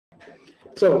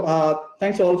So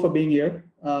thanks all for being here.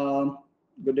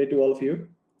 Good day to all of you.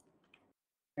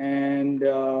 And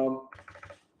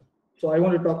so I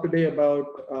want to talk today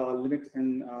about Linux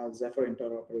and Zephyr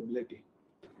interoperability.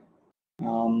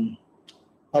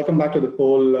 I'll come back to the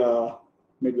poll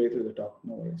midway through the talk,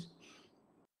 no worries.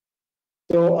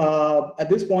 So at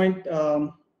this point,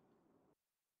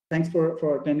 thanks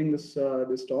for attending this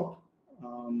talk.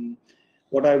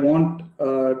 What I want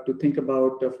to think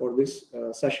about for this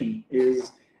session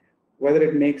is whether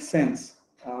it makes sense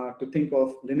to think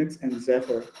of Linux and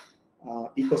Zephyr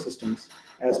ecosystems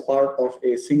as part of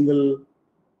a single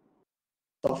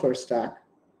software stack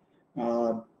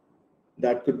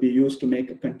that could be used to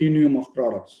make a continuum of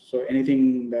products. So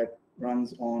anything that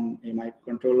runs on a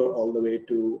microcontroller all the way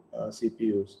to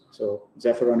CPUs. So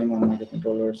Zephyr running on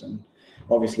microcontrollers and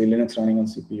obviously Linux running on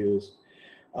CPUs.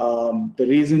 The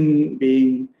reason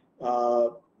being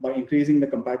by increasing the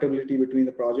compatibility between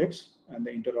the projects and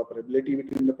the interoperability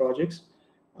between the projects,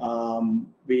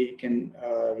 we can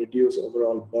reduce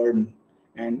overall burden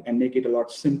and make it a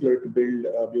lot simpler to build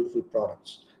beautiful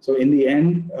products. So in the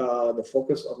end, the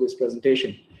focus of this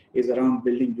presentation is around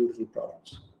building beautiful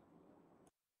products.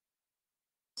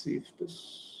 Let's see if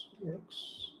this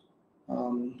works.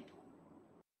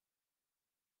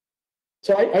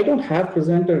 So I don't have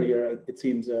presenter here, it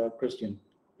seems, Christian,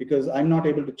 because I'm not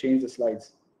able to change the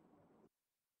slides.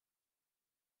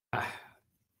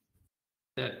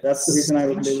 That's the reason I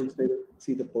wasn't able to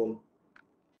see the poll.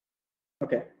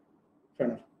 Okay, fair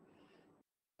enough.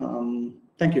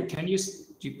 Thank you. Can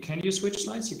you switch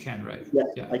slides? You can, right? Yes,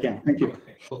 yeah, I can. Thank you.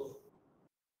 Okay, cool.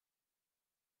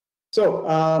 So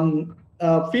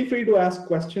feel free to ask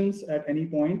questions at any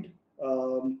point.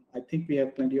 I think we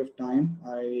have plenty of time.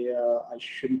 I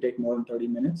shouldn't take more than 30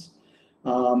 minutes.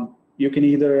 You can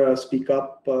either speak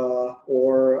up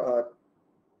or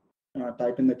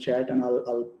type in the chat, and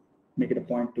I'll make it a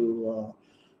point to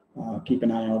keep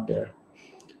an eye out there.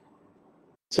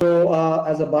 So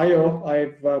as a bio,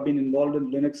 I've been involved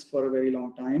in Linux for a very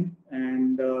long time,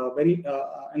 and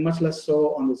much less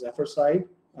so on the Zephyr side,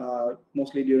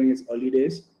 mostly during its early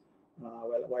days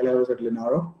while I was at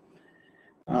Linaro.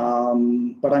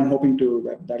 But I'm hoping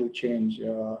that'll change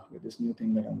with this new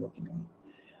thing that I'm working on.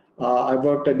 I've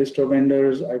worked at distro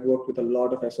vendors. I've worked with a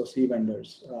lot of SoC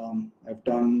vendors. I've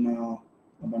done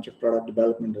a bunch of product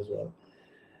development as well.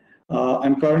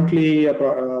 I'm currently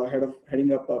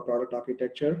heading up a product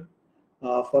architecture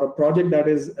for a project that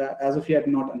is, as of yet,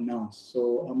 not announced.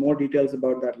 So more details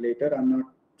about that later. I'm not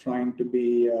trying to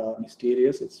be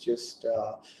mysterious. It's just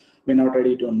we're not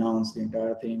ready to announce the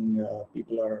entire thing.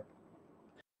 People are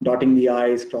dotting the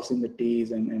I's, crossing the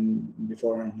T's, and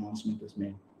before an announcement is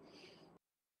made.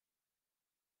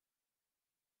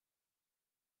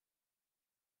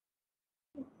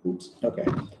 Oops. Okay.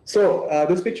 So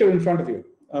this picture in front of you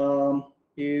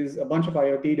is a bunch of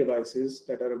IoT devices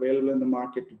that are available in the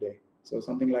market today. So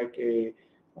something like a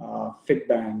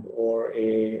Fitband or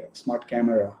a smart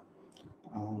camera,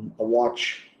 a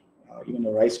watch, even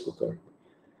a rice cooker.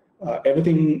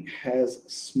 Everything has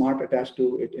smart attached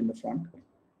to it in the front.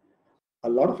 A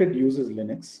lot of it uses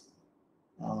Linux.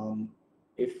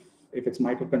 If it's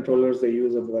microcontrollers, they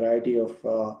use a variety of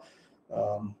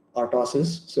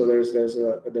RTOSes. So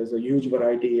there's a huge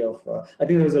variety of. I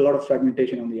think there's a lot of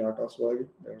fragmentation on the RTOS world.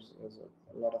 There's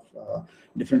a lot of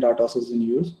different RTOSes in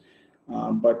use,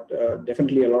 but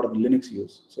definitely a lot of Linux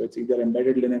use. So it's either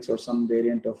embedded Linux or some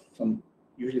variant of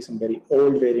usually some very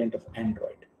old variant of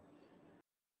Android.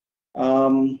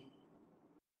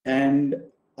 And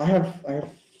I have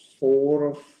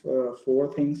four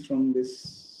things from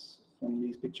these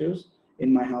pictures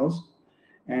in my house,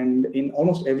 and in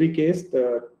almost every case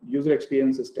the user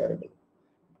experience is terrible.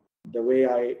 The way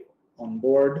I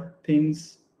onboard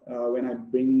things when I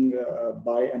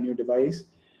buy a new device,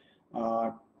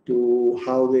 to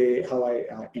how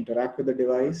I interact with the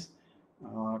device,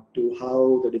 to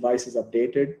how the device is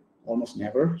updated, almost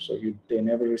never. So they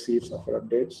never receive software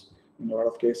updates in a lot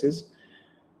of cases.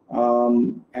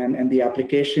 And the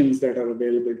applications that are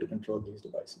available to control these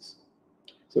devices.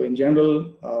 So in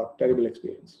general, terrible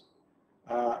experience.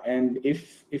 And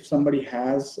if somebody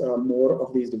has more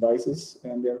of these devices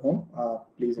in their home,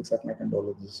 please accept my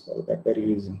condolences for that very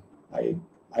reason.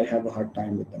 I have a hard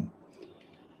time with them.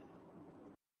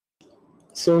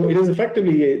 So it is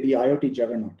effectively the IoT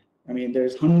juggernaut. I mean,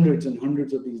 there's hundreds and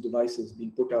hundreds of these devices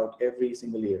being put out every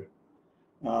single year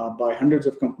by hundreds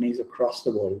of companies across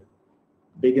the world,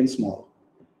 big and small.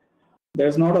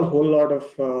 There's not a whole lot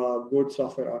of good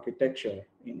software architecture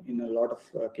in a lot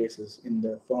of cases in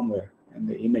the firmware and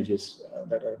the images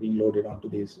that are being loaded onto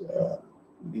these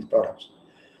products.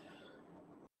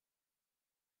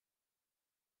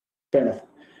 Fair enough.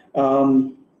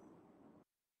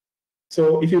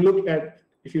 So if you look at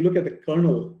the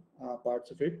kernel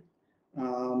parts of it,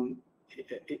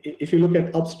 if you look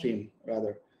at upstream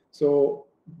rather, so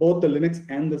both the Linux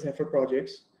and the Zephyr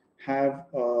projects have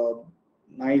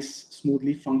nice,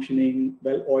 smoothly functioning,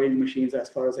 well-oiled machines as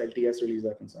far as LTS releases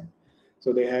are concerned.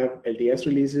 So they have LTS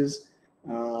releases.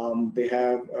 They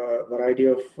have a variety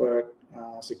of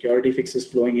security fixes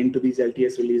flowing into these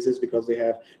LTS releases because they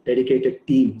have dedicated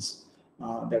teams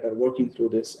that are working through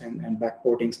this and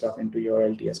backporting stuff into your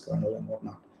LTS kernel and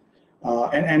whatnot.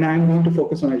 And I'm going to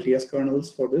focus on LTS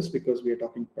kernels for this because we are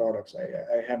talking products.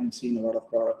 I haven't seen a lot of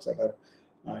products that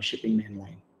are shipping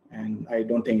mainline, and I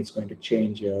don't think it's going to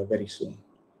change very soon.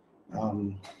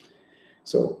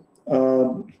 So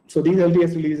these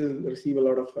LTS releases receive a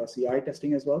lot of CI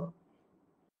testing as well.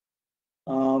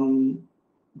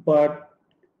 But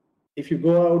if you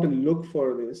go out and look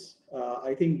for this,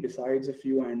 I think besides a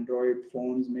few Android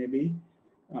phones maybe,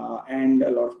 and a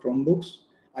lot of Chromebooks,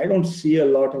 I don't see a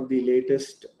lot of the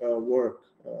latest work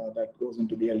that goes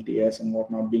into the LTS and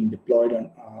whatnot being deployed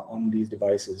on these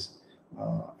devices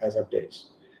as updates.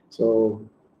 So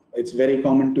it's very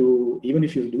common to, even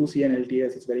if you do see an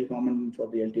LTS, it's very common for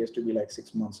the LTS to be like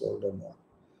 6 months old or more.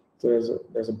 So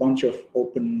there's a bunch of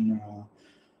open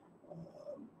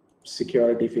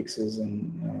security fixes,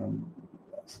 and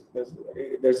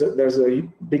there's a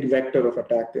big vector of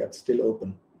attack that's still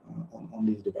open on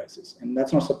these devices, and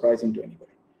that's not surprising to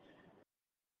anybody.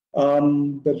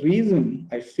 The reason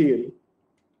I feel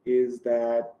is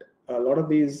that a lot of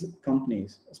these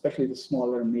companies, especially the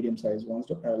smaller and medium-sized ones,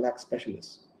 lack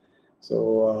specialists.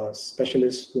 So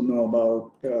specialists who know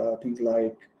about things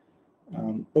like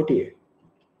OTA.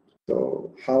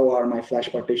 So how are my flash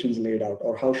partitions laid out,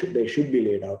 or how should they be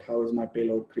laid out? How is my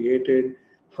payload created?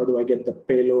 How do I get the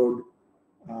payload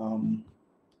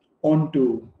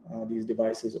onto these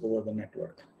devices over the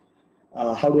network?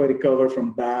 How do I recover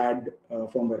from bad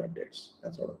firmware updates?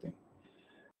 That sort of thing.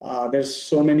 There's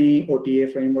so many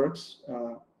OTA frameworks,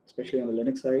 especially on the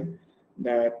Linux side,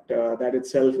 that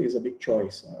itself is a big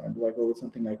choice. Do I go with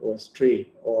something like OS3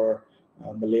 or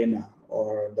Milena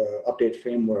or the update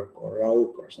framework or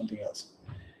Rauk or something else?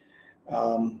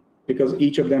 Because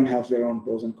each of them has their own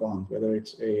pros and cons, whether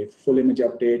it's a full image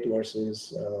update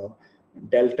versus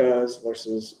deltas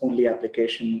versus only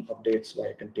application updates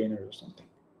like container or something.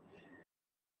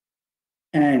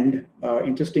 And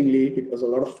interestingly, because a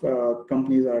lot of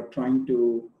companies are trying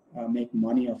to make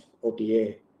money off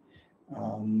OTA,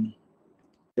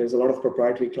 there's a lot of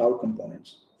proprietary cloud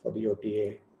components for the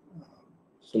OTA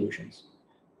solutions.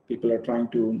 People are trying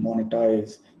to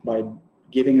monetize by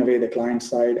giving away the client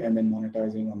side and then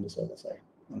monetizing on the server side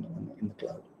in the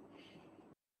cloud.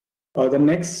 The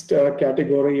next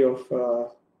category of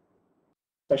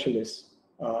specialists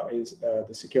is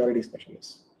the security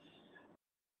specialists.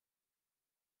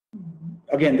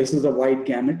 Again, this is a wide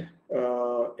gamut.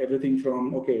 Everything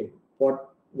from, okay,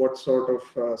 what sort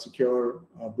of secure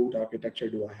boot architecture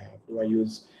do I have? Do I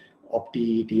use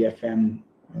Opti, TFM,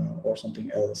 or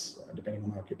something else, depending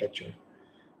on architecture?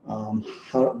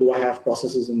 How do I have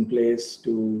processes in place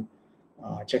to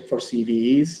check for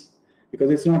CVEs? Because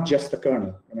it's not just the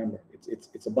kernel. Remember,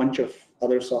 it's a bunch of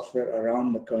other software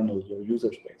around the kernel, your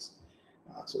user space.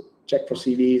 So check for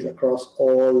CVEs across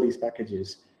all these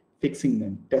packages, fixing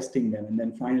them, testing them, and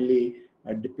then finally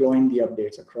deploying the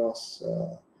updates across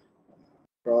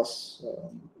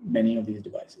many of these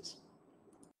devices.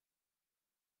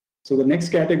 So the next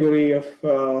category of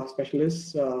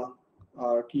specialists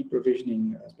are key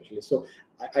provisioning specialists. So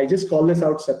I just call this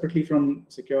out separately from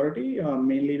security,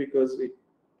 mainly because it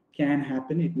can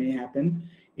happen, it may happen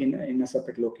in a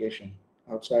separate location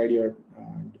outside your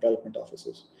development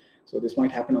offices. So this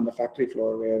might happen on the factory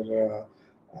floor where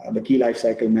the key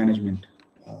lifecycle management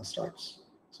starts.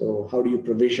 So how do you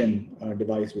provision a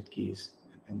device with keys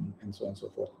and so on and so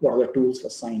forth? What are the tools for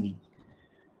signing?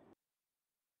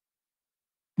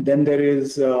 Then there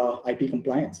is IP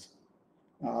compliance.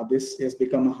 This has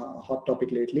become a hot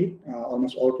topic lately.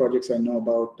 Almost all projects I know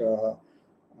about,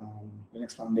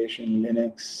 Linux Foundation,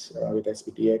 Linux with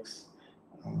SPTX,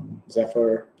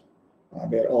 Zephyr,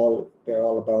 they're all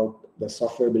about the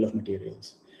software bill of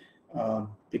materials,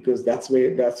 because that's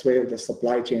where the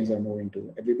supply chains are moving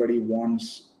to. Everybody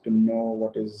wants to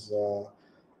know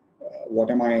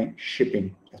what am I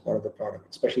shipping as part of the product,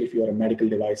 especially if you're a medical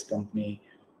device company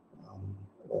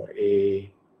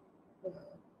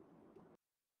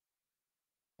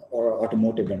or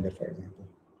automotive vendor, for example.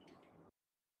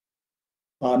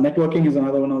 Networking is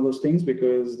another one of those things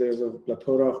because there's a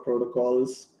plethora of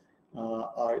protocols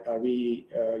Are we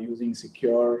using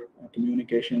secure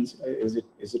communications? Is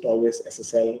it always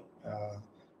SSL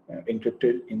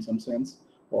encrypted in some sense,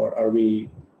 or are we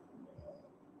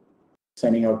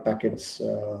sending out packets,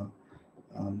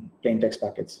 plain text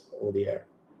packets over the air?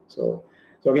 So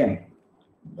again,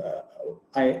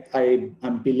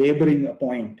 I'm belaboring a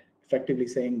point, effectively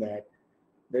saying that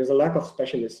there's a lack of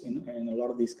specialists in a lot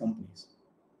of these companies.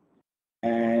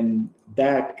 And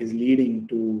that is leading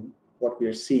to what we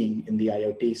are seeing in the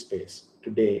IoT space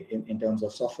today in terms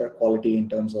of software quality, in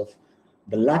terms of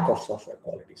the lack of software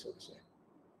quality, so to say.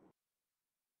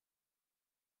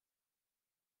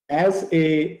 As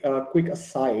a quick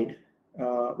aside,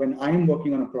 when I'm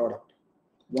working on a product,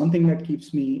 one thing that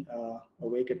keeps me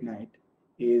awake at night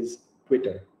is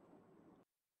Twitter.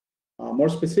 More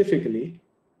specifically,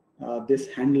 this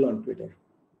handle on Twitter,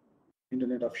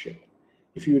 Internet of Shit.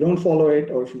 If you don't follow it,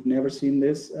 or if you've never seen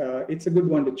this, it's a good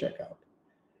one to check out.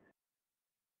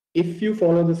 If you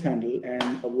follow this handle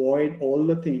and avoid all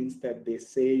the things that they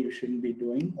say you shouldn't be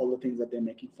doing, all the things that they're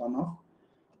making fun of,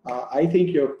 I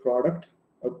think your product,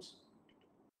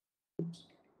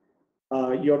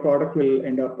 your product will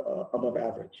end up above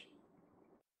average.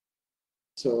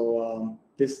 So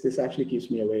this actually keeps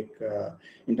me awake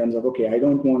in terms of, okay, I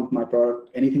don't want my product,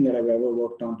 anything that I've ever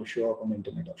worked on, to show up on the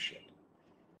Internet of Shit.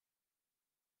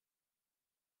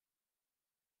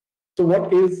 So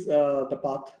what is the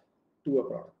path to a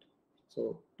product?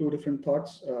 So two different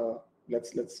thoughts.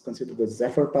 Let's consider the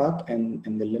Zephyr path and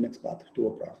the Linux path to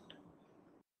a product.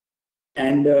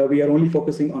 And we are only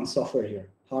focusing on software here.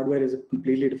 Hardware is a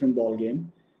completely different ball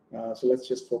game. So let's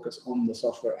just focus on the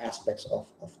software aspects of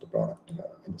the product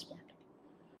at this point.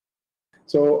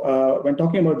 So when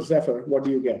talking about Zephyr, what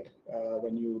do you get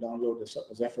when you download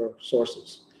the Zephyr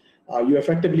sources? You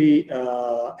effectively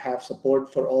have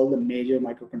support for all the major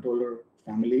microcontroller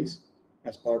families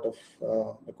as part of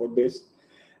the code base.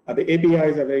 The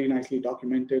APIs are very nicely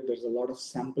documented. There's a lot of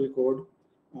sample code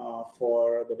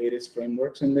for the various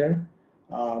frameworks in there.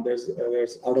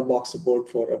 There's out-of-box support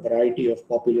for a variety of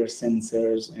popular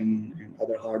sensors and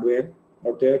other hardware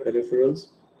out there,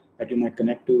 peripherals that you might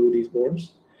connect to these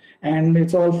boards. And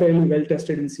it's all fairly well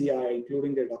tested in CI,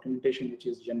 including their documentation, which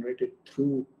is generated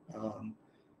through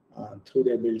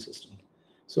their build system.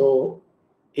 So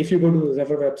if you go to the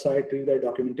Zephyr website, read their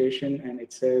documentation, and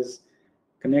it says,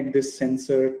 connect this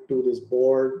sensor to this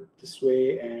board this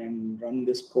way and run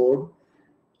this code,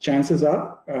 chances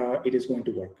are it is going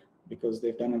to work, because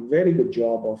they've done a very good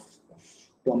job of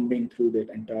plumbing through that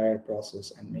entire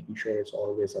process and making sure it's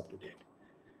always up to date.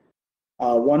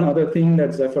 One other thing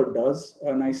that Zephyr does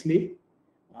nicely,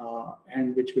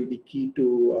 and which will be key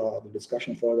to the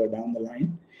discussion further down the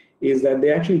line, is that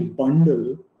they actually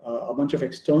bundle a bunch of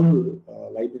external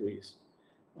libraries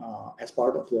as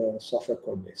part of the software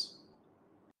code base.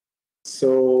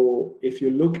 So if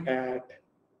you look at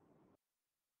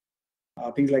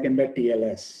things like Embed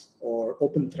TLS or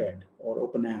OpenThread or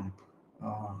OpenAMP,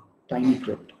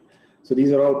 TinyCrypt. So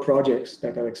these are all projects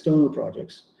that are external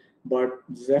projects, but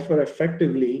Zephyr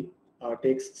effectively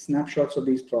takes snapshots of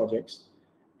these projects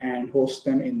and hosts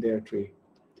them in their tree,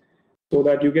 so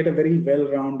that you get a very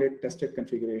well-rounded tested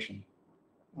configuration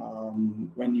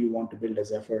when you want to build a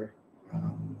Zephyr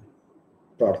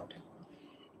product.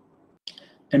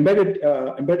 Embedded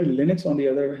Linux, on the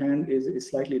other hand, is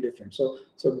slightly different. So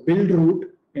build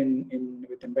root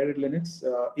with embedded Linux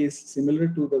is similar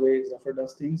to the way Zephyr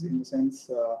does things, in the sense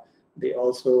they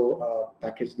also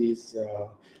package these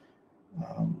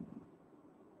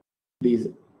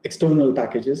external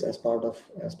packages as part of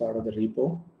the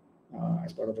repo,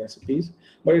 as part of recipes.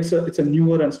 But it's a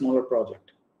newer and smaller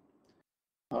project.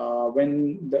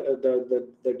 When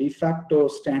the de facto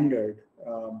standard,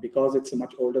 because it's a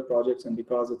much older project and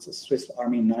because it's a Swiss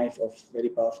Army knife of very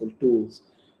powerful tools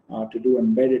to do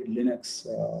embedded Linux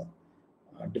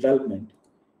development,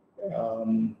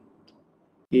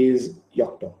 is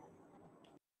Yocto.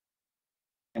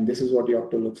 And this is what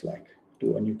Yocto looks like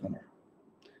to a newcomer.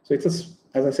 So it's,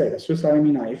 as I said, a Swiss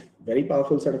Army knife, very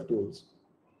powerful set of tools,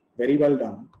 very well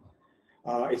done.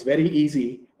 It's very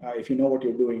easy, if you know what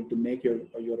you're doing, to make your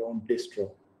own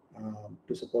distro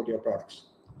to support your products.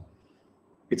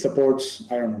 It supports,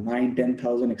 I don't know,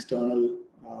 9,000-10,000 external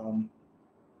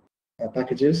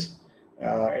packages.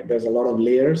 There's a lot of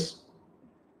layers.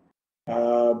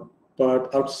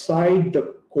 But outside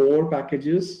the core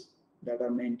packages that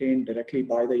are maintained directly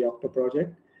by the Yocto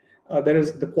project,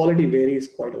 the quality varies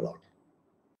quite a lot.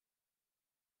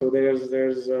 So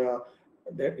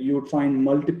you would find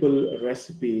multiple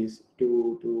recipes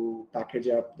to package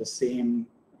up the same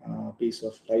piece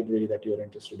of library that you're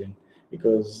interested in.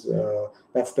 because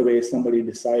that's the way somebody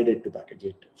decided to package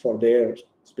it for their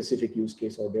specific use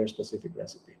case or their specific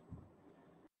recipe.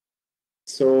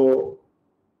 So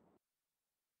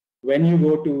when you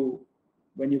go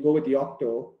with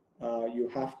Yocto, you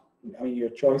have, I mean, your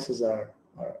choices are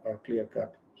clear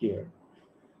cut here.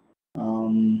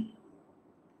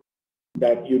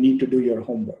 That you need to do your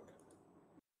homework.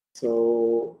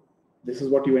 So this is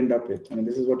what you end up with. I mean,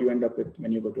 this is what you end up with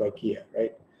when you go to IKEA,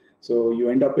 right? So you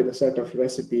end up with a set of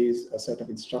recipes, a set of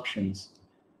instructions.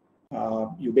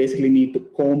 You basically need to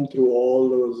comb through all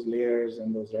those layers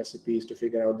and those recipes to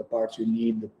figure out the parts you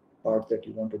need, the parts that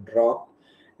you want to drop,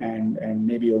 and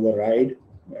maybe override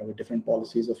with different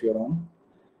policies of your own.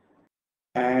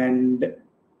 And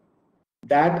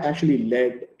that actually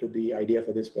led to the idea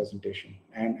for this presentation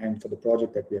and for the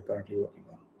project that we are currently working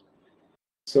on.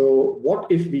 So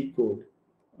what if we could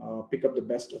pick up the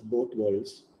best of both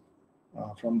worlds,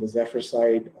 from the Zephyr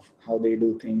side of how they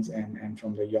do things and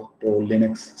from the Yocto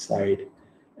Linux side,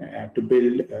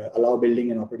 to allow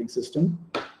building an operating system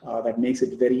that makes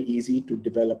it very easy to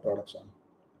develop products on.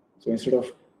 So instead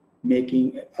of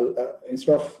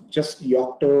just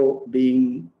Yocto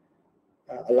being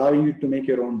allowing you to make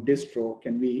your own distro,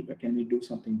 can we do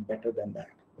something better than that?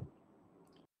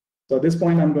 So at this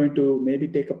point, I'm going to maybe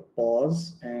take a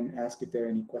pause and ask if there are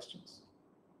any questions.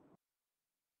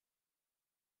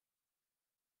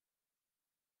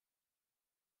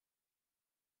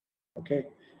 Okay.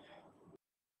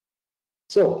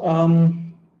 So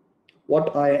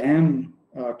what I am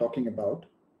talking about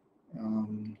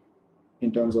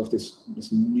in terms of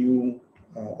this new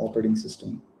operating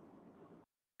system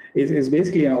is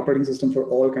basically an operating system for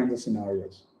all kinds of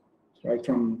scenarios, right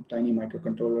from tiny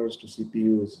microcontrollers to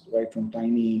CPUs, right from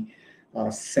tiny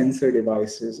sensor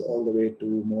devices all the way to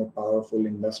more powerful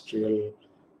industrial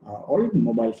or even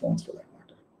mobile phones for that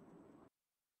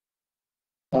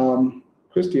matter.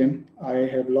 Christian, I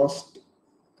have lost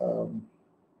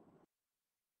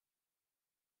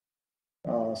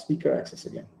speaker access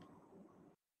again.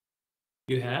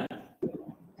 You had?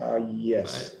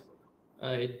 Yes.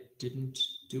 I didn't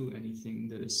do anything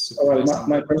that is surprising. Oh, well,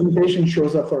 my presentation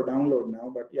shows up for download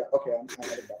now, but yeah, okay, I'm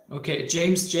back. Okay,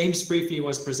 James briefly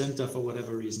was presenter for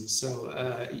whatever reason, so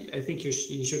I think you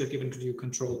should have given you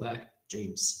control back,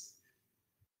 James.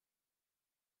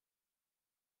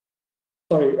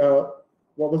 Sorry,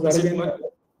 what was that again?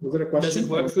 Was it a question? Does it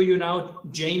work for you now?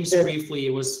 James briefly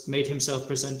made himself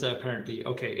presenter apparently.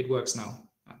 Okay, it works now.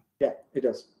 Yeah, it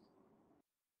does.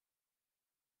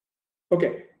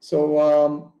 Okay,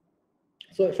 so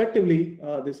so effectively,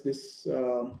 this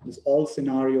all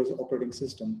scenarios operating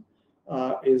system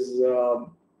is,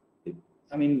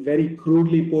 I mean, very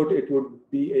crudely put, it would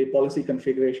be a policy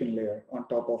configuration layer on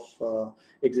top of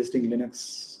existing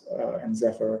Linux and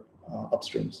Zephyr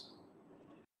upstreams.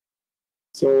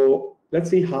 So let's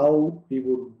see how we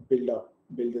would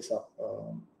build this up.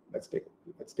 Let's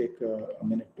take a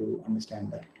minute to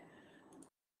understand that.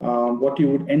 What you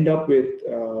would end up with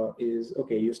is,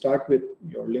 okay, you start with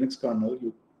your Linux kernel,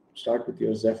 you start with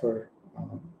your Zephyr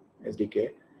SDK,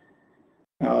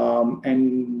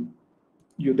 and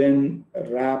you then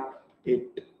wrap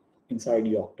it inside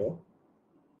Yocto,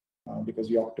 because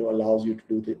Yocto allows you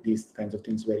to do these kinds of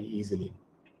things very easily.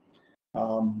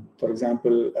 For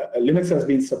example, Linux has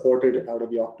been supported out of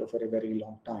Yocto for a very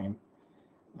long time,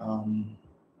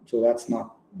 so that's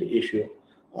not the issue.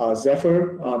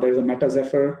 Zephyr, there's a meta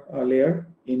Zephyr layer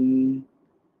in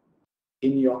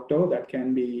Yocto that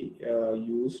can be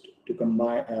used to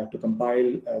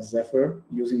compile Zephyr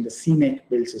using the CMake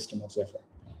build system of Zephyr.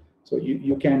 So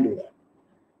you can do that.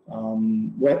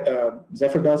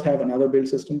 Zephyr does have another build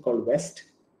system called West,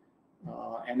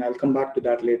 and I'll come back to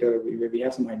that later. We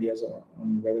have some ideas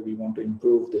on whether we want to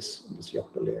improve this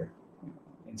Yocto layer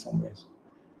in some ways.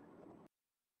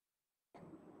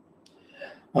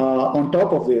 On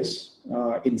top of this,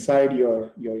 inside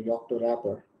your Yocto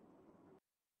wrapper,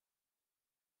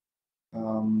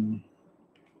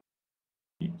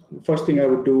 first thing I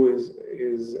would do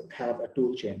is have a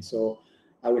tool chain. So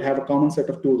I would have a common set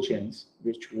of tool chains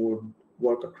which would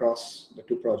work across the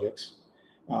two projects.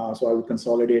 So I would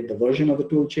consolidate the version of the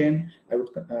tool chain. I would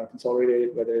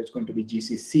consolidate whether it's going to be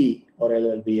GCC or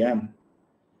LLVM.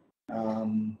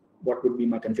 What would be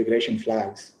my configuration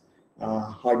flags,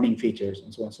 hardening features,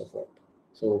 and so on and so forth.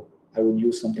 So I would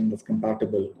use something that's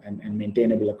compatible and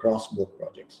maintainable across both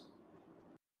projects.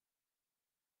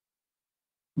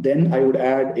 Then I would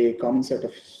add a common set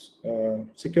of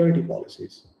security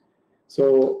policies.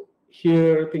 So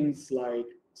here, things like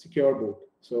secure boot.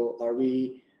 So are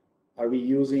we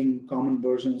using common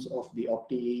versions of the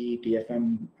OptiE,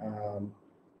 TFM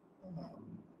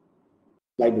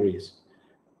libraries.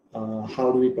 How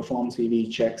do we perform CV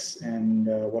checks, and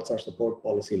what's our support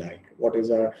policy like? What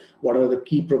are the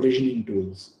key provisioning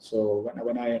tools? So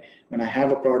when I have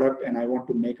a product and I want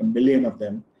to make 1 million of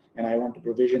them, and I want to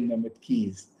provision them with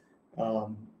keys,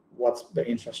 what's the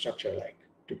infrastructure like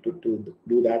to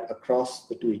do that across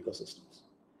the two ecosystems?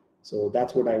 So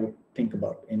that's what I would think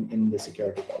about in the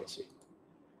security policy.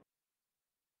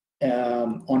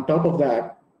 On top of that,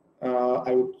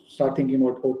 I would start thinking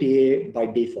about OTA by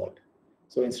default.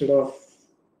 So instead of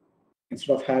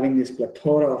having this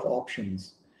plethora of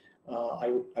options, I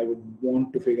would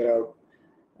want to figure out,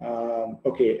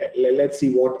 okay, let's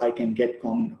see what I can get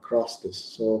common across this.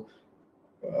 So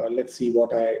let's see what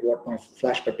my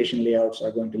Flash partition layouts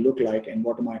are going to look like, and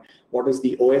what is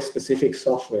the OS specific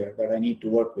software that I need to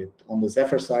work with on the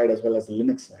Zephyr side as well as the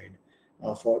Linux side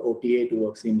for OTA to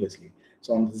work seamlessly. So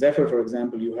on the Zephyr, for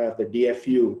example, you have the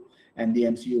DFU and the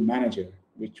MCU manager,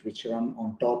 which run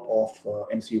on top of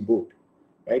MCU boot,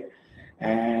 right?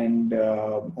 And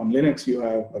on Linux, you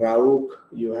have Rauk,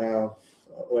 you have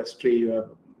OS3, you have a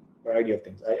variety of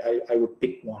things. I would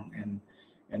pick one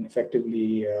and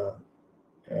effectively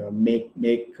make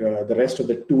the rest of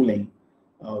the tooling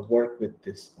work with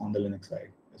this on the Linux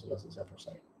side as well as the Zephyr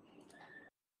side.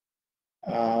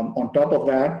 On top of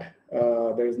that,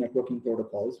 there is networking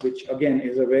protocols, which again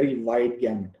is a very wide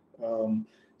gamut.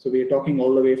 So we are talking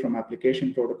all the way from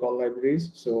application protocol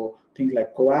libraries, so things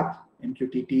like CoAP,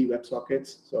 MQTT,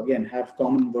 WebSockets. So again, have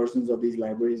common versions of these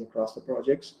libraries across the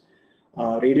projects.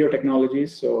 Radio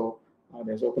technologies, so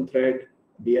there's OpenThread,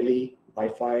 BLE,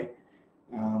 Wi-Fi.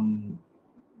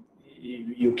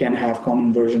 You can have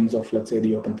common versions of, let's say,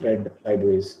 the OpenThread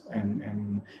libraries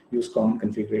and use common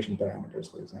configuration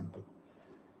parameters, for example.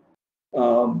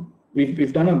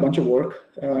 We've done a bunch of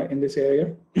work in this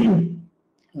area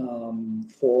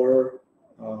for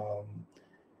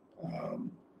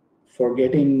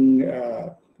getting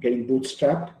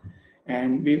bootstrapped,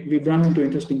 and we've run into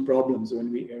interesting problems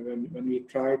when we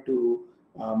try to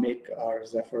make our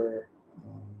Zephyr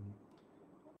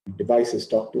devices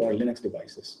talk to our Linux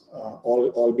devices,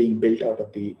 all being built out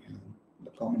of the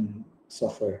common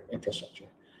software infrastructure.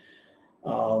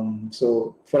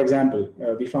 So, for example,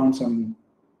 we found some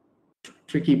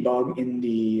tricky bug in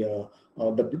the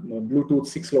Bluetooth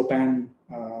 6LoWPAN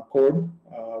code,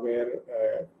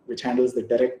 which handles the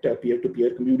direct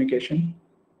peer-to-peer communication.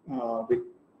 On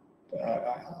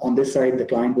this side, the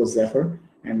client was Zephyr,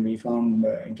 and we found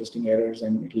interesting errors,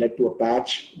 and it led to a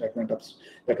patch that went up,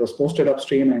 that was posted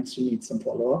upstream and still needs some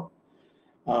follow-up.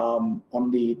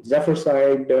 On the Zephyr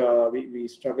side, we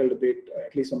struggled a bit,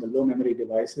 at least on the low memory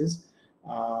devices,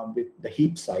 with the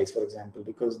heap size, for example,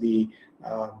 because the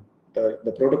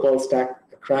protocol stack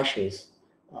crashes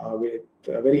with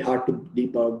very hard to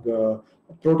debug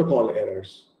protocol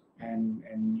errors, and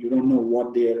you don't know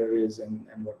what the error is and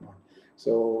whatnot.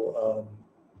 So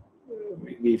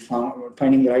we found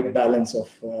finding the right balance of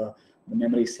the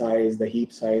memory size, the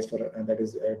heap size that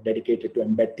is dedicated to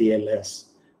embed TLS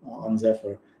on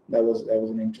Zephyr. That was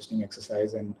an interesting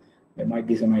exercise, and there might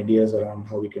be some ideas around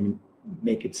how we can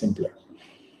make it simpler.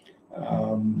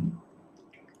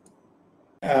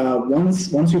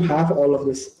 Once you have all of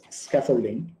this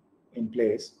scaffolding in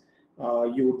place,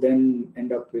 you then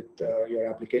end up with your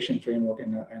application framework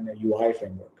and a UI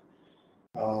framework,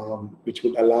 which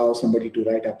would allow somebody to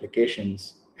write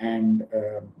applications and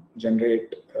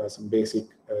generate some basic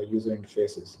user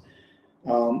interfaces.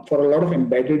 For a lot of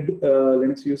embedded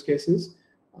Linux use cases,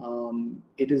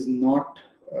 it is not,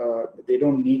 they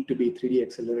don't need to be 3D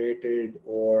accelerated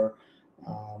or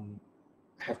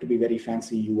have to be very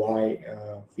fancy UI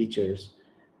features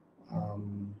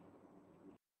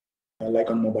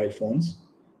like on mobile phones.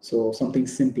 So something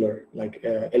simpler like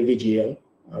LVGL,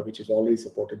 which is already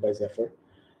supported by Zephyr,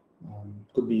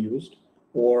 could be used.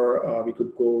 Or we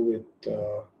could go with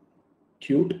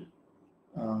Qt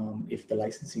if the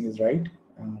licensing is right.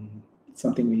 It's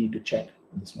something we need to check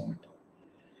at this moment.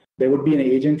 There would be an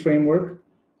agent framework,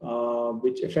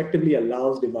 which effectively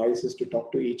allows devices to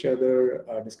talk to each other,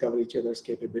 discover each other's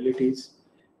capabilities,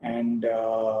 and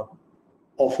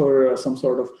offer some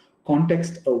sort of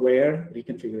context-aware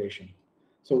reconfiguration.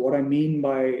 So what I mean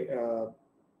by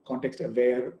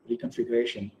context-aware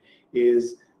reconfiguration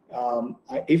is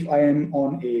if I am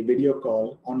on a video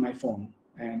call on my phone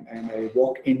and I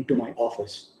walk into my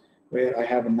office where I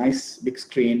have a nice big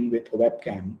screen with a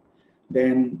webcam,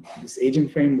 then this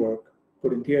agent framework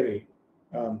could, in theory,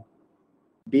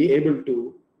 be able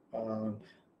to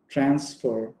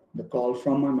transfer the call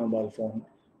from my mobile phone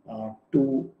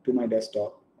to my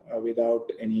desktop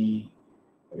without any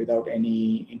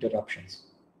interruptions.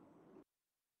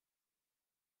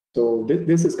 So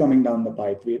this is coming down the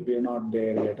pipe. We're not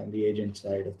there yet on the agent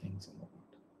side of things.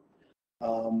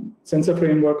 Sensor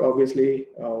framework, obviously,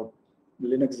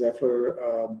 Linux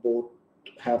Zephyr both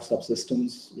have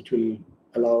subsystems which will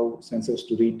allow sensors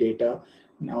to read data.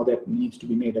 Now that needs to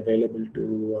be made available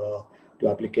to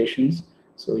applications.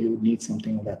 So you would need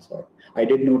something of that sort. I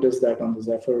did notice that on the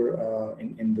Zephyr,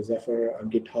 in the Zephyr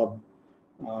GitHub,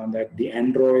 that the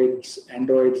Android's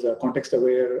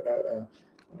context-aware,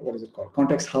 what is it called?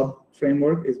 Context Hub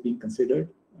framework is being considered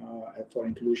for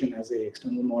inclusion as an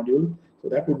external module. So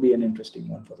that would be an interesting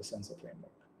one for the sensor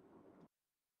framework.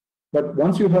 But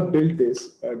once you have built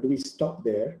this, do we stop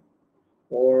there,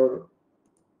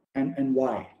 and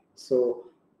why? So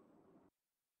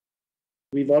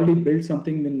we've already built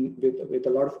something with a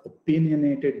lot of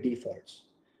opinionated defaults.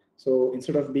 So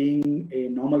instead of being a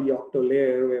normal Yocto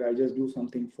layer where I just do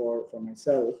something for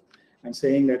myself, I'm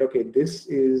saying that, okay, this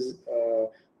is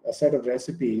a set of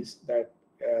recipes that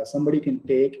somebody can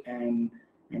take and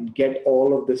get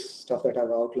all of this stuff that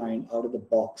I've outlined out of the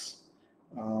box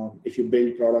if you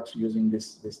build products using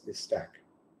this stack.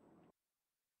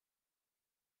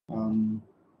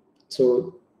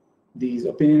 So these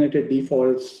opinionated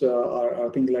defaults are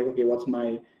things like, okay, what's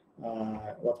my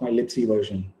libc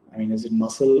version? I mean, is it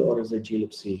muscle or is it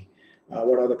glibc?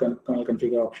 What are the kernel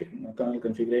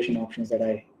configuration options that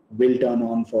I will turn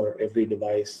on for every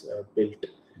device built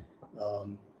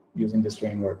using this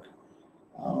framework?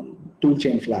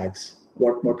 Toolchain flags.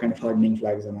 What kind of hardening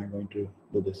flags am I going to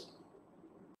do this?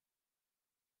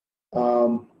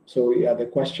 So yeah, the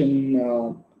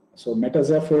question. So Meta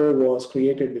Zephyr was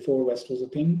created before West was a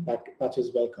thing.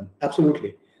 Patches welcome.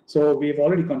 Absolutely. So we've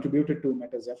already contributed to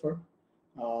Meta Zephyr.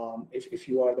 If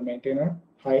you are the maintainer,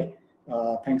 hi.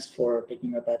 Thanks for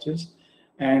taking our patches.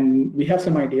 And we have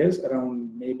some ideas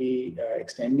around maybe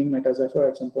extending Meta Zephyr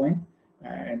at some point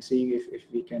and seeing if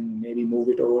we can maybe move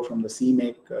it over from the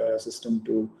CMake system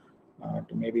to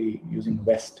maybe using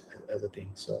West as a thing.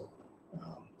 So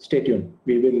stay tuned.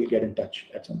 We will get in touch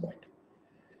at some point.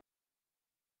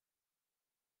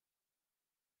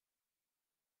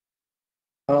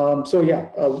 So yeah,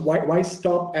 why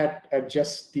stop at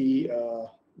just the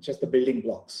building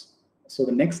blocks? So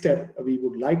the next step we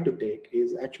would like to take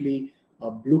is actually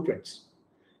blueprints.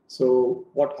 So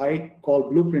what I call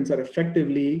blueprints are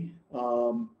effectively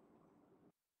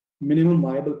minimum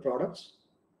viable products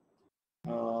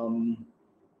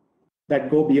that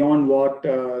go beyond what,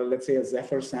 let's say, a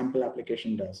Zephyr sample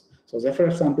application does. So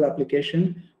Zephyr sample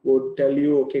application would tell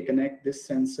you, okay, connect this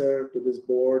sensor to this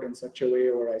board in such a way,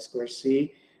 or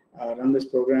I2C, run this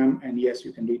program, and yes,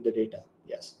 you can read the data.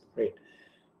 Yes, great.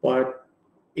 But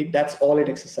that's all it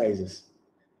exercises.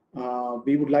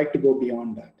 We would like to go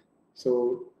beyond that.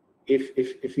 So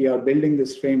if we are building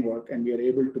this framework and we are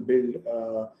able to build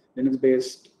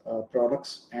Linux-based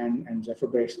products and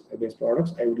Zephyr-based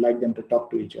products, I would like them to talk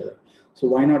to each other. So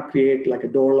why not create like a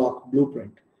door lock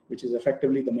blueprint, which is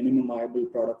effectively the minimum viable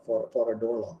product for a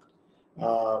door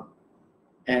lock.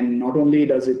 And not only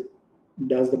does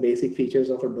the basic features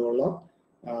of a door lock,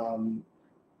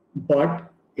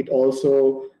 but it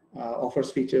also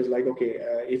offers features like, okay,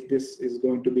 if this is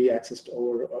going to be accessed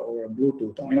over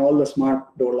Bluetooth. I mean, all the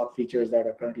smart door lock features that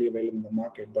are currently available in the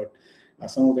market, but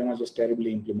some of them are just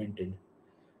terribly implemented.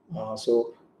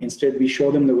 So instead, we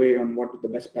show them the way on what the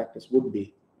best practice would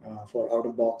be for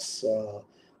out-of-box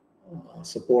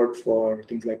support for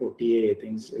things like OTA,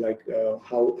 things like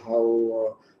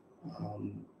how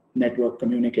network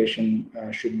communication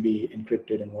should be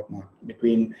encrypted and whatnot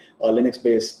between a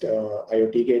Linux-based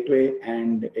IoT gateway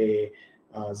and a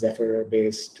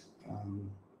Zephyr-based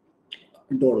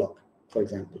door lock, for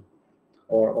example,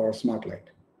 or smart light.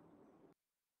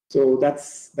 So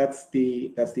that's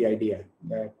the idea,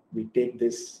 that we take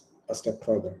this a step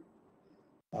further.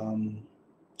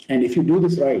 And if you do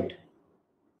this right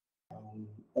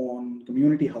on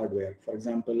community hardware, for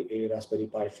example, a Raspberry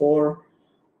Pi 4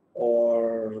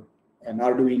 or an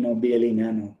Arduino BLE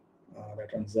Nano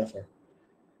that runs Zephyr,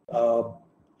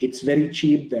 it's very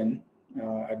cheap then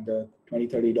at the $20,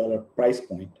 $30 price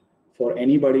point for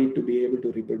anybody to be able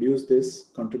to reproduce this,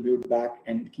 contribute back,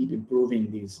 and keep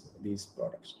improving these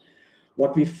products.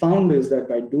 What we found is that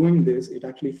by doing this, it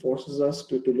actually forces us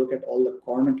to look at all the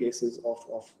corner cases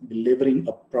of delivering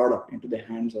a product into the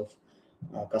hands of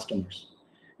customers.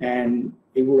 And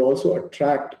it will also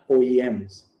attract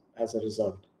OEMs as a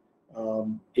result.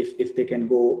 If they can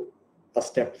go a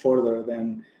step further,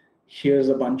 then here's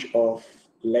a bunch of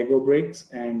Lego bricks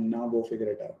and now go figure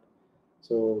it out.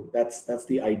 So that's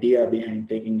the idea behind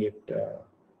taking it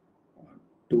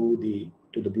to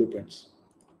the blueprints.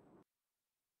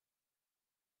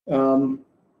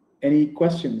 Any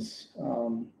questions?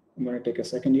 I'm going to take a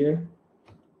second here.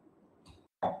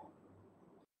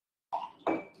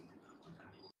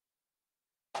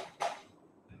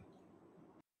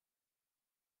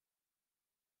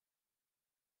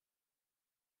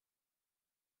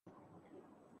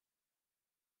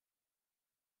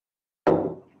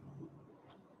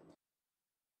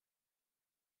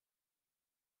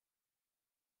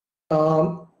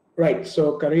 Right.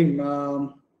 So Karim,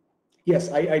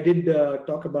 yes, I did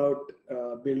talk about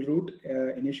build root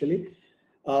initially.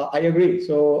 I agree.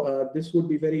 So this would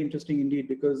be very interesting indeed,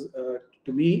 because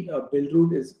to me, build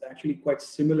root is actually quite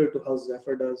similar to how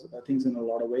Zephyr does things in a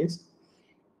lot of ways.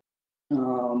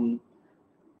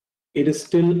 It is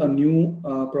still a new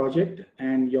project,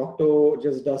 and Yocto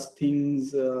just does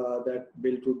things that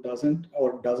Buildroot doesn't,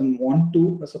 or doesn't want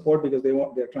to support, because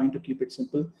they're trying to keep it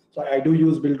simple. So I do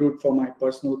use Buildroot for my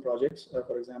personal projects,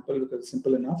 for example, because it's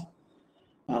simple enough.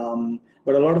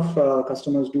 But a lot of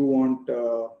customers do want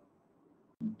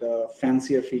the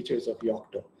fancier features of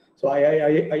Yocto. So I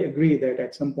agree that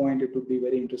at some point it would be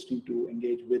very interesting to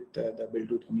engage with the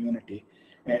Buildroot community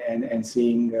and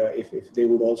seeing if they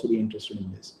would also be interested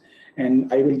in this.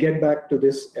 And I will get back to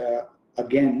this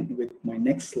again with my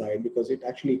next slide, because it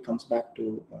actually comes back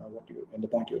to the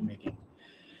point you're making.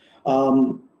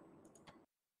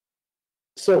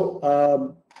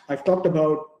 I've talked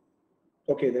about,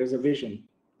 okay, there's a vision,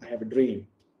 I have a dream,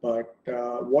 but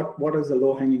what is the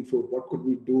low-hanging fruit? What could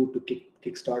we do to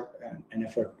kickstart an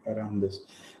effort around this?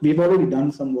 We've already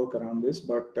done some work around this,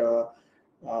 but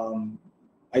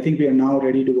I think we are now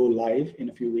ready to go live in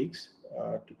a few weeks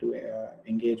to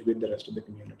engage with the rest of the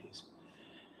communities.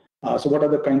 So what are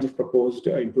the kinds of proposed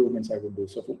improvements I would do?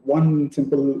 So one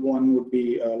simple one would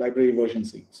be library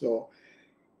versioning. So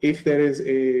if there is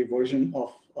a version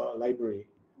of a library,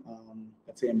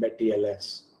 let's say embed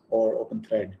TLS or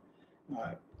OpenThread,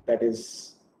 that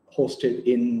is hosted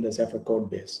in the Zephyr code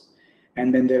base,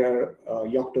 and then there are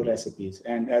Yocto recipes,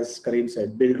 and as Karim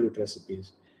said, build root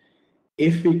recipes.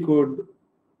 If we could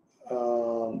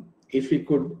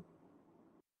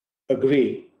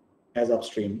agree as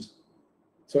upstreams,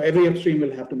 so every upstream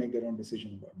will have to make their own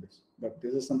decision about this, but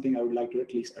this is something I would like to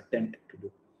at least attempt to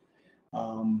do.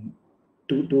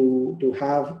 To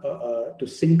have to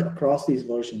sync across these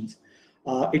versions,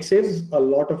 it saves a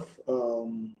lot of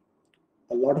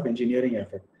engineering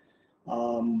effort.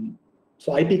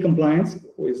 So IP compliance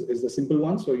is the simple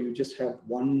one. So you just have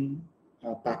one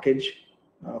package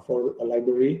for a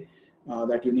library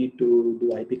that you need to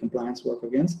do IP compliance work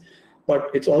against.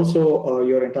 But it's also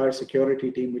your entire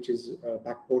security team, which is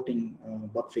backporting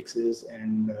bug fixes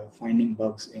and finding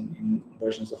bugs in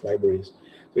versions of libraries.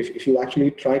 So if you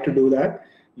actually try to do that,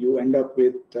 you end up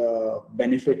with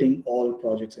benefiting all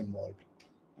projects involved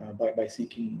by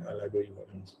syncing library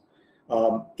versions.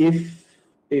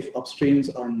 If upstreams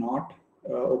are not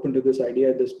open to this idea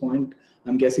at this point,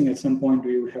 I'm guessing at some point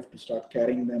we would have to start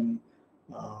carrying them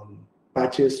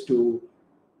patches to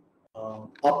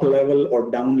up level or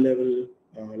down level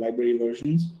library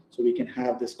versions, so we can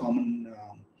have this common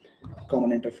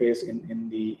interface in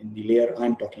the layer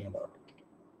I'm talking about.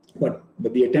 But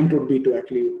the attempt would be to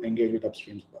actually engage with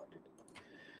upstreams about it.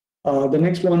 The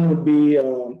next one would be,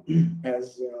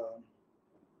 as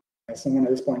someone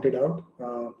else pointed out,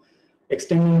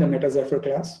 extending the Meta Zephyr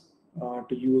class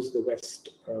to use the West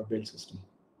build system.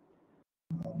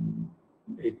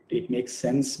 It makes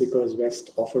sense because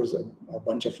West offers a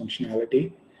bunch of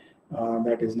functionality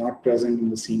that is not present in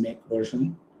the CMake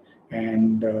version,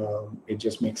 and it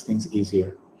just makes things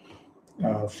easier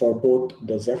for both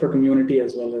the Zephyr community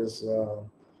as well as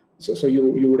so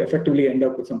you would effectively end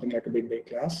up with something like a bit-baked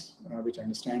class which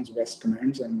understands West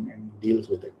commands and deals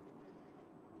with it.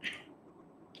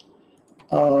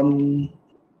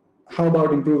 How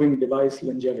about improving device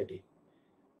longevity?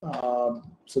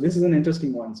 So this is an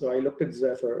interesting one. So I looked at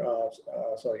Zephyr,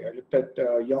 I looked at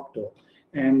Yocto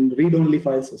and read-only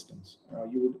file systems.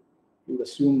 You would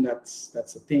assume that's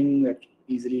a thing that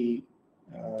easily,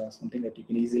 something that you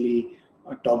can easily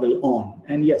toggle on.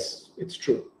 And yes, it's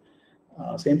true.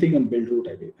 Same thing on build root,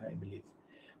 I believe.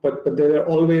 But there are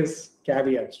always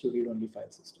caveats to read-only file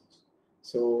systems.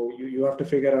 So you have to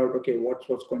figure out, okay,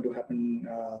 what's going to happen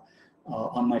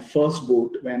on my first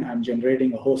boot when I'm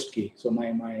generating a host key. So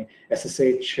my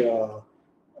SSH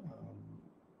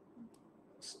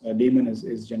daemon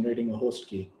is generating a host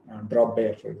key, drop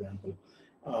bear, for example,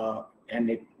 and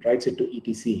it writes it to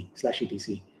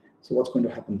etc/etc. So what's going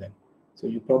to happen then? So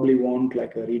you probably want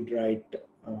like a read-write,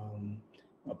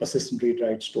 a persistent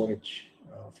read-write storage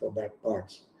for that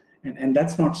parts. And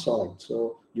that's not solved.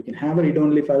 So you can have a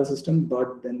read-only file system,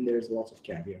 but then there's lots of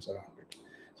caveats around it.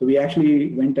 So we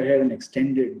actually went ahead and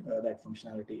extended that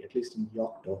functionality, at least in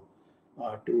Yocto,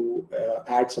 to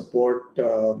add support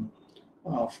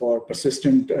for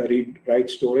persistent read-write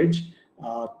storage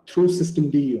through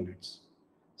systemd units.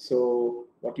 So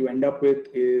what you end up with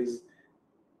is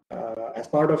as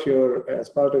part of your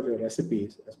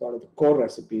recipes, as part of the core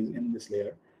recipes in this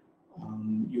layer,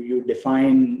 you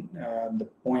define the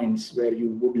points where you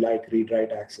would like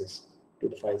read-write access to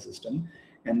the file system,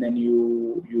 and then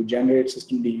you generate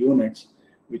systemd units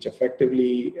which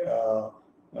effectively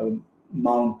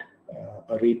mount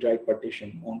a read-write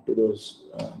partition onto those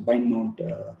bind mount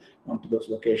onto those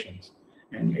locations,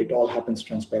 and it all happens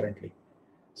transparently.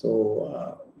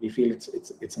 So we feel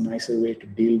it's a nicer way to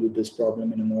deal with this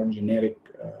problem in a more generic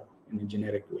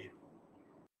way.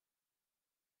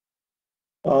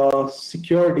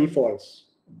 Secure defaults.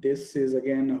 This is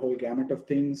again a whole gamut of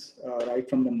things, right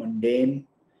from the mundane.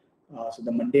 So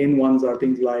the mundane ones are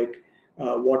things like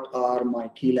what are my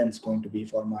key lengths going to be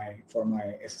for my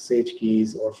SSH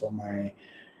keys or for my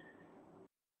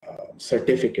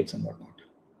certificates and whatnot.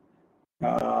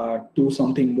 To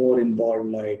something more involved,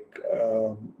 like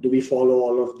do we follow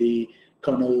all of the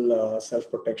kernel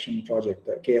self-protection project,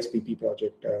 the KSPP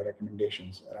project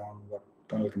recommendations around what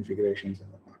kernel configurations and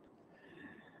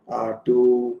whatnot.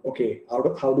 To, okay,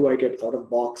 how do I get out of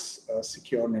box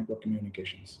secure network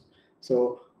communications?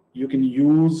 So you can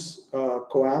use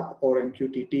CoAP or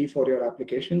MQTT for your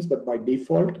applications, but by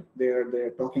default,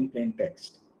 they're talking plain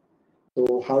text.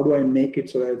 So how do I make it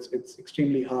so that it's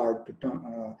extremely hard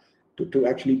to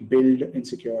actually build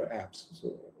insecure apps?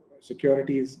 So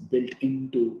security is built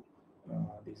into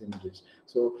these images.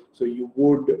 So you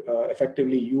would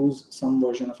effectively use some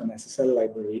version of an SSL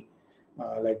library,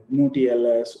 like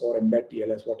GNU-TLS or Embed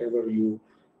TLS, whatever you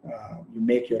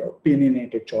make your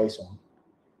opinionated choice on,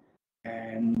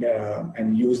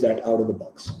 and use that out of the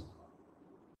box.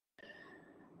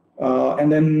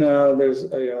 And then there's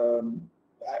the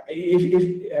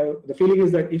feeling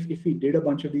is that if we did a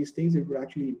bunch of these things, it would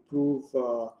actually improve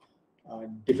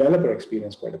developer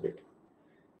experience quite a bit.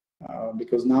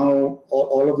 Because now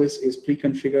all of this is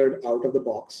pre-configured out of the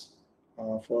box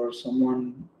for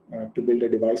someone to build a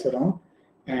device around,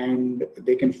 and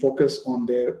they can focus on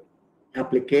their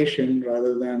application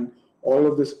rather than all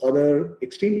of this other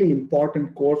extremely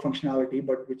important core functionality,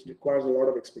 but which requires a lot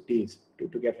of expertise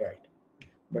to get right.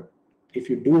 But if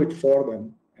you do it for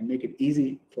them and make it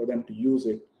easy for them to use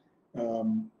it,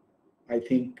 I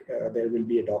think there will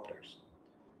be adopters.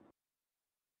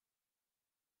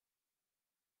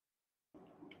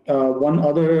 One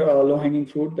other low-hanging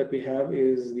fruit that we have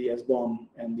is the SBOM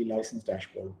and the license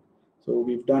dashboard. So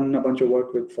we've done a bunch of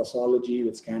work with Fossology,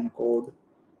 with scan code,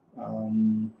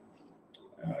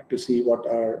 to see what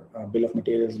our bill of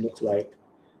materials looks like.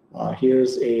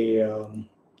 Here's a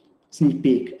sneak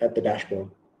peek at the dashboard.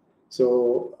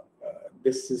 So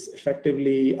this is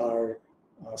effectively our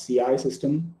CI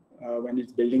system when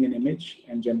it's building an image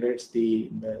and generates the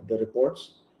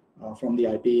reports from the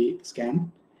IP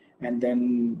scan, and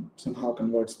then somehow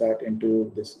converts that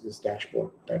into this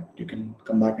dashboard that you can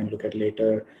come back and look at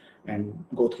later and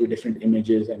go through different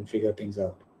images and figure things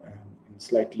out in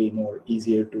slightly more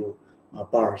easier to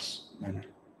parse manner.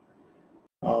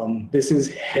 This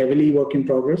is heavily work in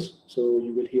progress, so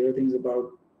you will hear things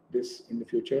about this in the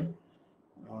future.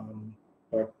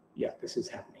 But yeah, this is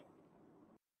happening.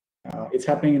 It's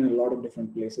happening in a lot of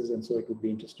different places, and so it would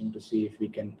be interesting to see if we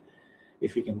can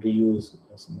reuse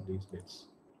some of these bits.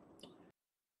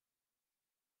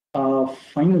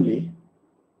 Finally,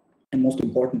 and most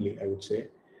importantly, I would say,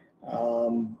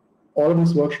 all of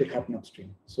this work should happen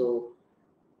upstream. So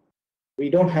we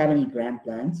don't have any grand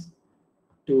plans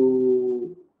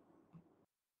to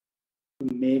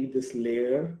make this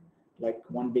layer like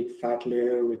one big fat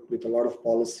layer with a lot of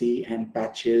policy and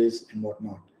patches and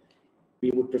whatnot. We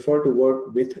would prefer to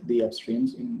work with the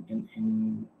upstreams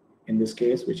in this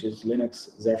case, which is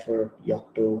Linux, Zephyr,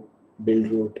 Yocto,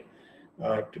 Buildroot,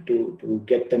 to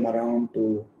get them around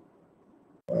to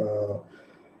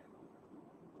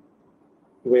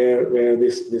where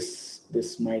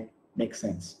this might make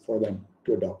sense for them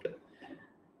to adopt.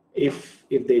 If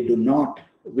they do not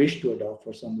wish to adopt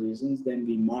for some reasons, then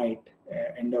we might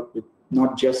end up with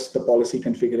not just the policy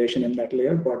configuration in that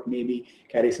layer, but maybe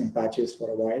carry some patches for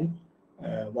a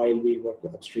while we work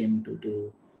upstream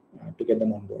to get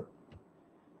them on board.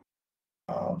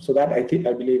 So that I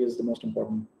believe is the most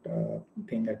important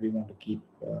thing that we want to keep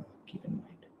in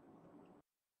mind.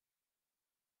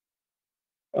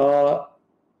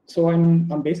 So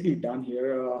I'm basically done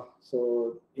here.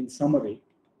 So in summary,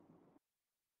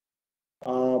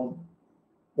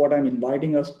 what I'm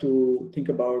inviting us to think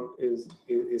about is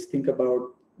think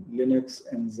about Linux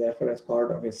and Zephyr as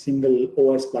part of a single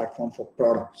OS platform for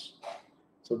products.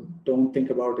 So don't think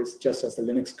about it just as the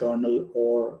Linux kernel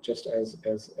or just as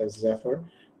Zephyr,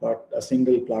 but a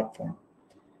single platform.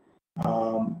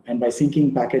 And by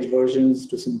syncing package versions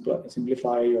to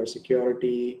simplify your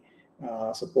security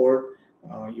support,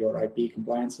 your IP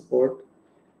compliance support,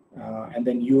 and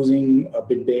then using a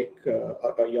BitBake,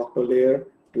 a Yocto layer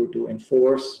to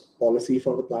enforce policy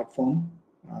for the platform.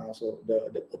 So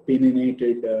the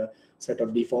opinionated set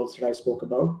of defaults that I spoke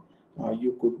about,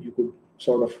 you could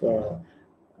sort of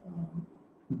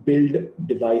build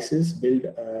devices, build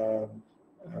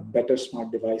better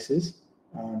smart devices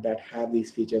that have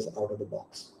these features out of the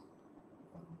box.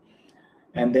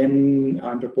 And then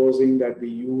I'm proposing that we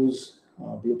use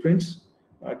blueprints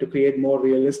to create more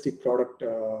realistic products.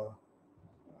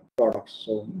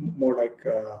 So more like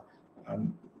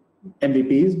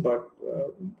MVPs, but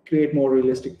create more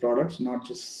realistic products, not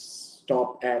just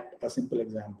stop at a simple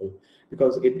example.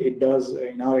 Because it does,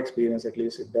 in our experience at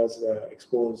least, it does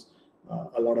expose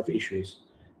a lot of issues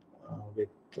with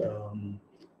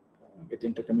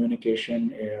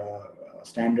intercommunication,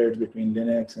 standards between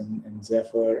Linux and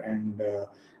Zephyr, and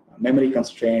memory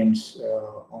constraints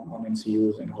on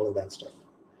MCUs and all of that stuff.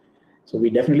 So we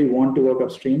definitely want to work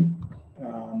upstream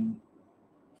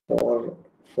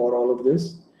for all of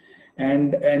this.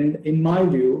 And in my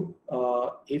view,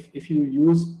 if you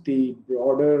use the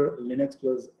broader Linux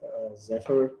plus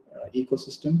Zephyr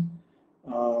ecosystem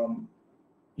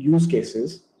use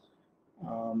cases,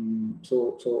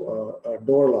 so a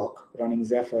door lock running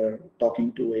Zephyr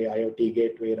talking to a IoT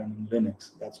gateway running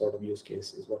Linux, that sort of use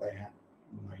case is what I have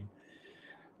in mind.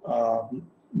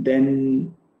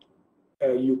 Then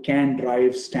you can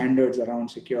drive standards around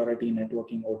security,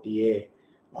 networking, OTA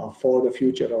for the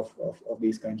future of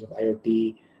these kinds of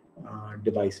IoT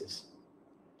devices.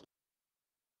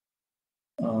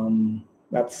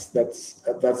 That's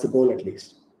the goal, at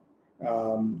least,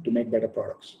 to make better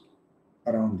products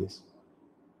around this.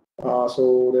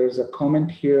 So there's a comment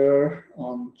here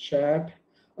on chat.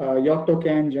 Yocto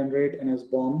can generate an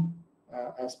SBOM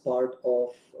as part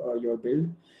of your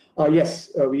build.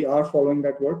 Yes, we are following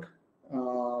that work.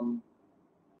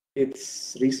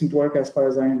 It's recent work as far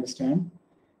as I understand,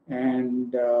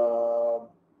 and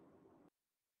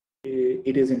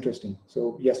it is interesting.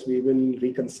 So yes, we will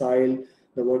reconcile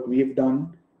the work we've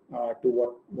done to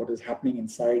what is happening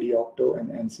inside Yocto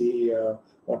and see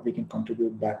what we can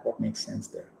contribute back, what makes sense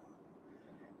there.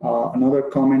 Another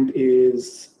comment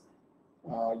is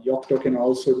Yocto can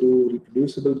also do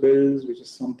reproducible builds, which is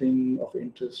something of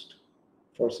interest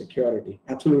for security.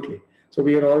 Absolutely. So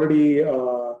we are already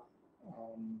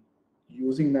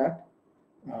using that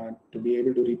to be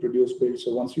able to reproduce builds.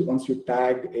 So once you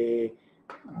tag a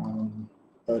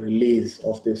release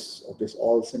of this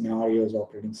all scenarios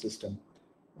operating system,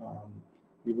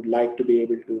 we would like to be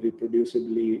able to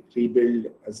reproducibly rebuild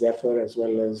a Zephyr as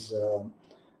well as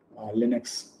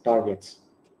Linux targets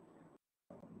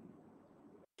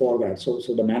for that. So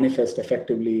the manifest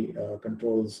effectively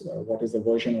controls what is the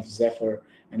version of Zephyr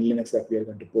and Linux that we are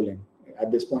going to pull in.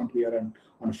 At this point, we are on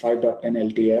 5.10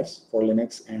 LTS for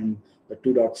Linux and the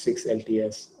 2.6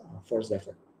 LTS for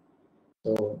Zephyr.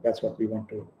 So that's what we want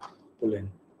to pull in.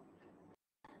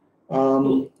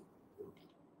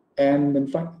 And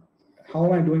then how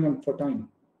am I doing for time?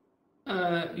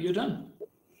 You're done.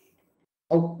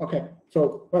 Oh, okay.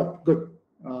 So, well, good.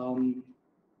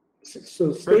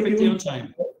 So stay Perfectly tuned. on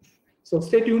time. So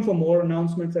stay tuned for more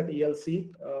announcements at ELC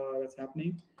that's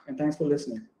happening. And thanks for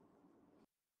listening.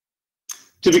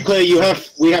 To be clear,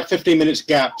 we have 15 minutes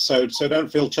gap, so don't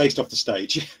feel chased off the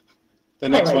stage. The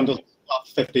next one doesn't start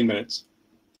 15 minutes.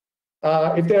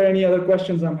 If there are any other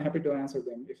questions, I'm happy to answer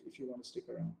them if you want to stick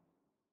around.